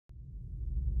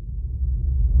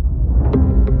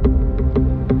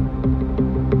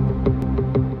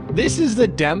This is the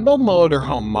Dembell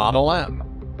Motorhome Model M.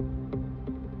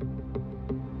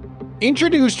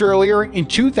 Introduced earlier in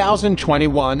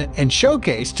 2021 and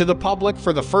showcased to the public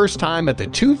for the first time at the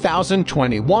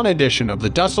 2021 edition of the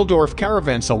Düsseldorf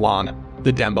Caravan Salon,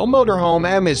 the Dembell Motorhome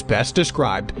M is best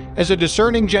described as a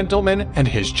discerning gentleman and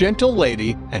his gentle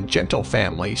lady and gentle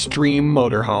family's dream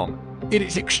motorhome. It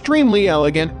is extremely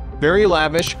elegant, very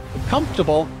lavish,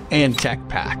 comfortable, and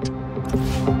tech-packed.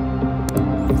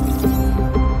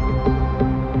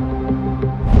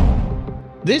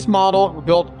 This model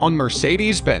built on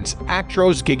Mercedes-Benz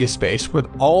Actros Gigaspace with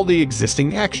all the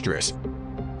existing extras.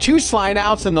 2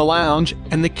 slide-outs in the lounge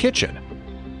and the kitchen.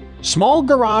 Small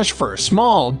garage for a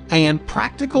small and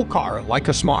practical car like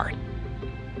a Smart.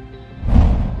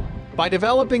 By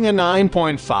developing a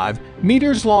 9.5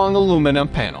 meters long aluminum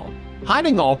panel,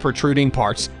 hiding all protruding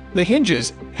parts, the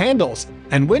hinges, handles,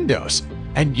 and windows,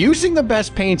 and using the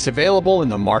best paints available in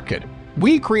the market,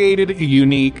 we created a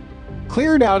unique,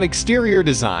 cleared-out exterior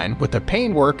design with the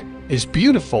paintwork as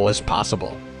beautiful as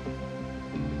possible.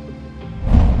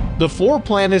 The floor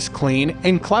plan is clean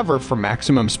and clever for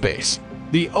maximum space.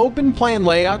 The open plan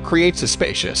layout creates a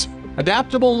spacious,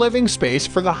 adaptable living space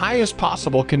for the highest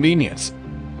possible convenience.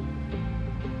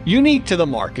 Unique to the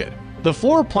market, the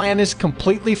floor plan is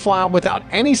completely flat without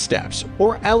any steps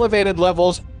or elevated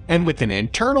levels and with an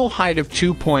internal height of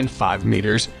 2.5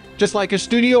 meters, just like a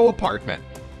studio apartment.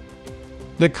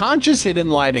 The conscious hidden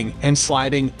lighting and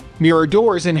sliding mirror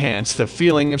doors enhance the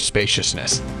feeling of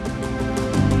spaciousness.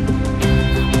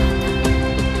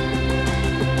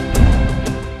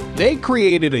 They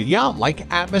created a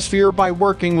yacht-like atmosphere by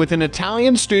working with an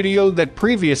Italian studio that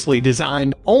previously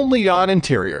designed only yacht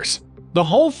interiors. The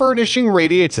whole furnishing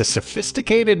radiates a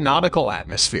sophisticated nautical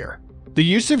atmosphere. The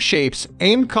use of shapes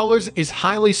and colors is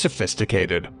highly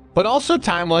sophisticated, but also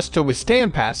timeless to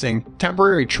withstand passing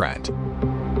temporary trend.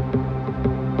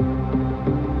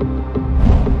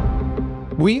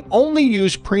 We only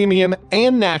use premium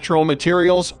and natural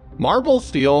materials, marble,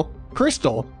 steel,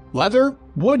 crystal, leather,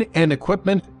 wood, and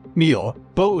equipment, Miele,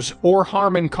 Bose, or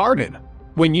Harman Kardon.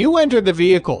 When you enter the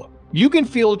vehicle, you can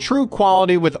feel true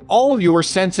quality with all of your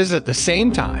senses at the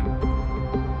same time.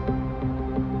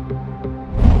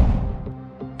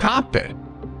 Cockpit.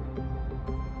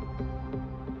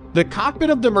 The cockpit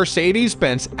of the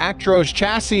Mercedes-Benz Actros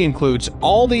chassis includes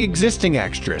all the existing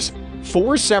extras.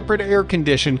 4 separate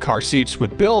air-conditioned car seats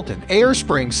with built-in air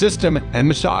spring system and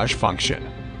massage function.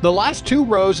 The last 2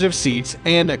 rows of seats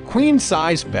and a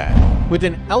queen-size bed with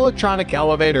an electronic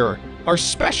elevator are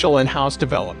special in-house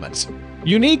developments.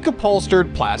 Unique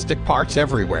upholstered plastic parts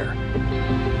everywhere.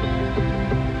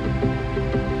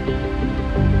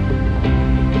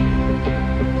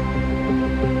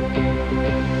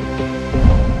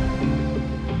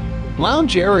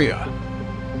 Lounge area.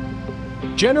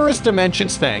 Generous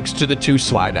dimensions thanks to the 2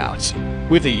 slide-outs.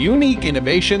 With a unique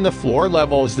innovation, the floor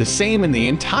level is the same in the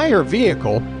entire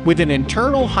vehicle with an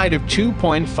internal height of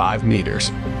 2.5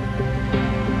 meters.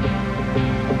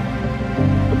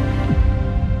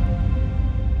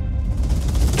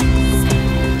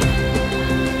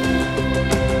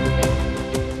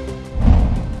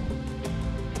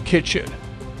 Kitchen.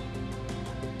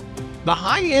 The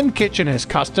high-end kitchen has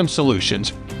custom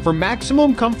solutions for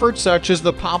maximum comfort, such as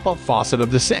the pop-up faucet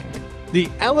of the sink. The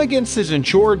elegance is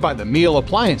ensured by the Miele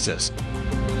appliances.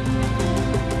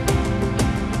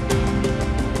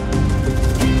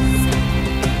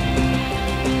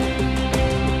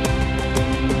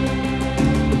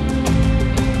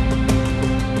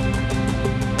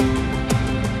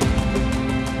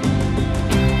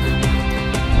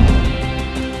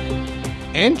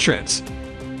 Entrance.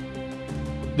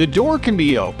 The door can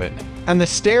be opened, and the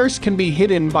stairs can be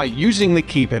hidden by using the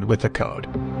keypad with the code.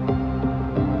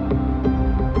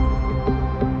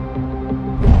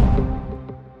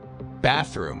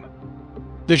 Bathroom.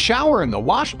 The shower and the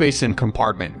wash basin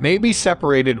compartment may be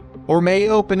separated or may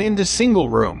open into single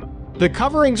room. The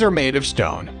coverings are made of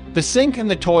stone. The sink and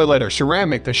the toilet are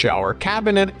ceramic. The shower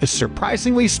cabinet is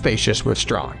surprisingly spacious with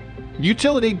strong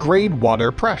utility-grade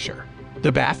water pressure.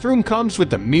 The bathroom comes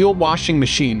with the Miele washing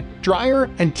machine, dryer,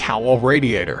 and towel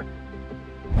radiator.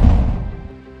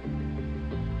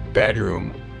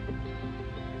 Bedroom.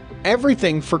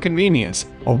 Everything for convenience.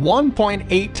 A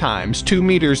 1.8 times 2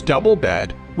 meters double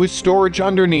bed with storage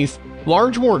underneath,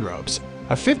 large wardrobes,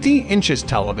 a 50 inches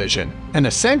television, and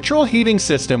a central heating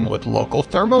system with local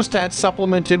thermostat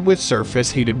supplemented with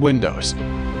surface heated windows.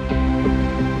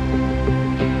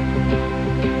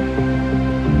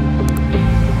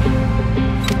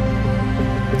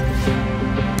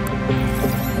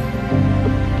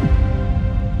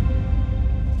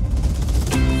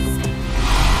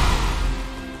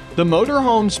 The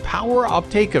motorhome's power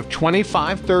uptake of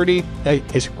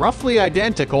 25-30 is roughly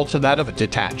identical to that of a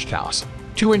detached house.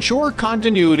 To ensure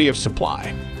continuity of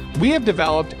supply, we have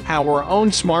developed our own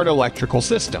smart electrical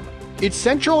system. Its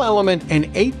central element,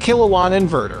 an 8-kilowatt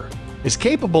inverter, is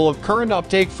capable of current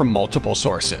uptake from multiple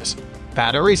sources: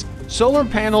 batteries, solar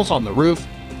panels on the roof,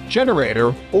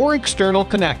 generator, or external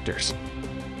connectors.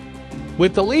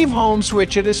 With the Leave Home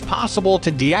switch, it is possible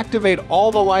to deactivate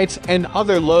all the lights and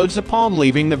other loads upon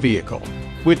leaving the vehicle.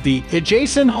 With the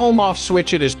adjacent Home Off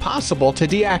switch, it is possible to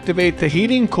deactivate the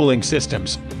heating and cooling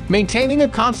systems, maintaining a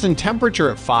constant temperature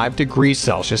of 5 degrees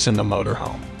Celsius in the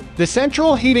motorhome. The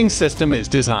central heating system is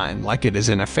designed like it is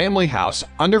in a family house: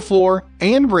 underfloor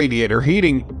and radiator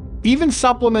heating, even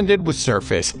supplemented with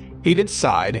surface heated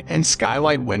side and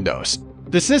skylight windows.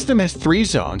 The system has 3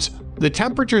 zones: the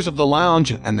temperatures of the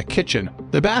lounge and the kitchen,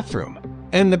 the bathroom,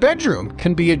 and the bedroom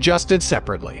can be adjusted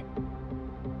separately.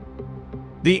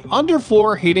 The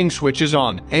underfloor heating switches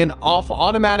on and off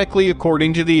automatically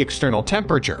according to the external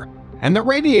temperature, and the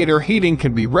radiator heating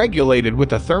can be regulated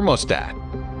with a thermostat.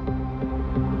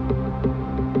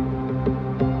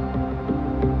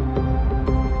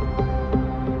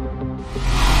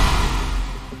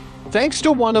 Thanks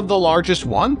to one of the largest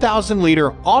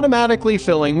 1,000-liter automatically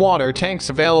filling water tanks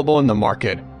available in the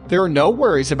market, there are no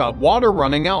worries about water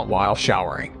running out while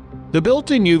showering. The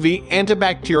built-in UV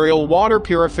antibacterial water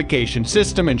purification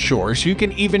system ensures you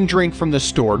can even drink from the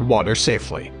stored water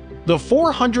safely. The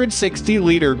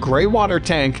 460-liter gray water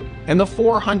tank and the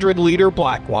 400-liter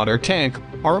black water tank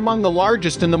are among the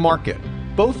largest in the market.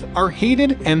 Both are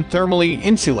heated and thermally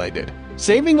insulated,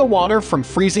 saving the water from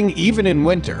freezing even in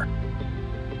winter.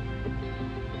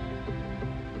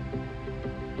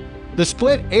 The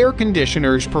split air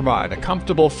conditioners provide a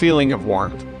comfortable feeling of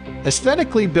warmth,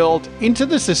 aesthetically built into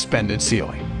the suspended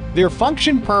ceiling. Their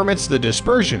function permits the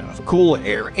dispersion of cool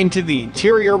air into the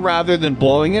interior rather than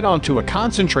blowing it onto a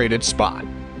concentrated spot.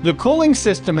 The cooling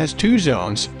system has 2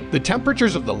 zones: the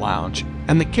temperatures of the lounge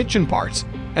and the kitchen parts,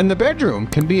 and the bedroom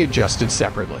can be adjusted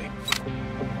separately.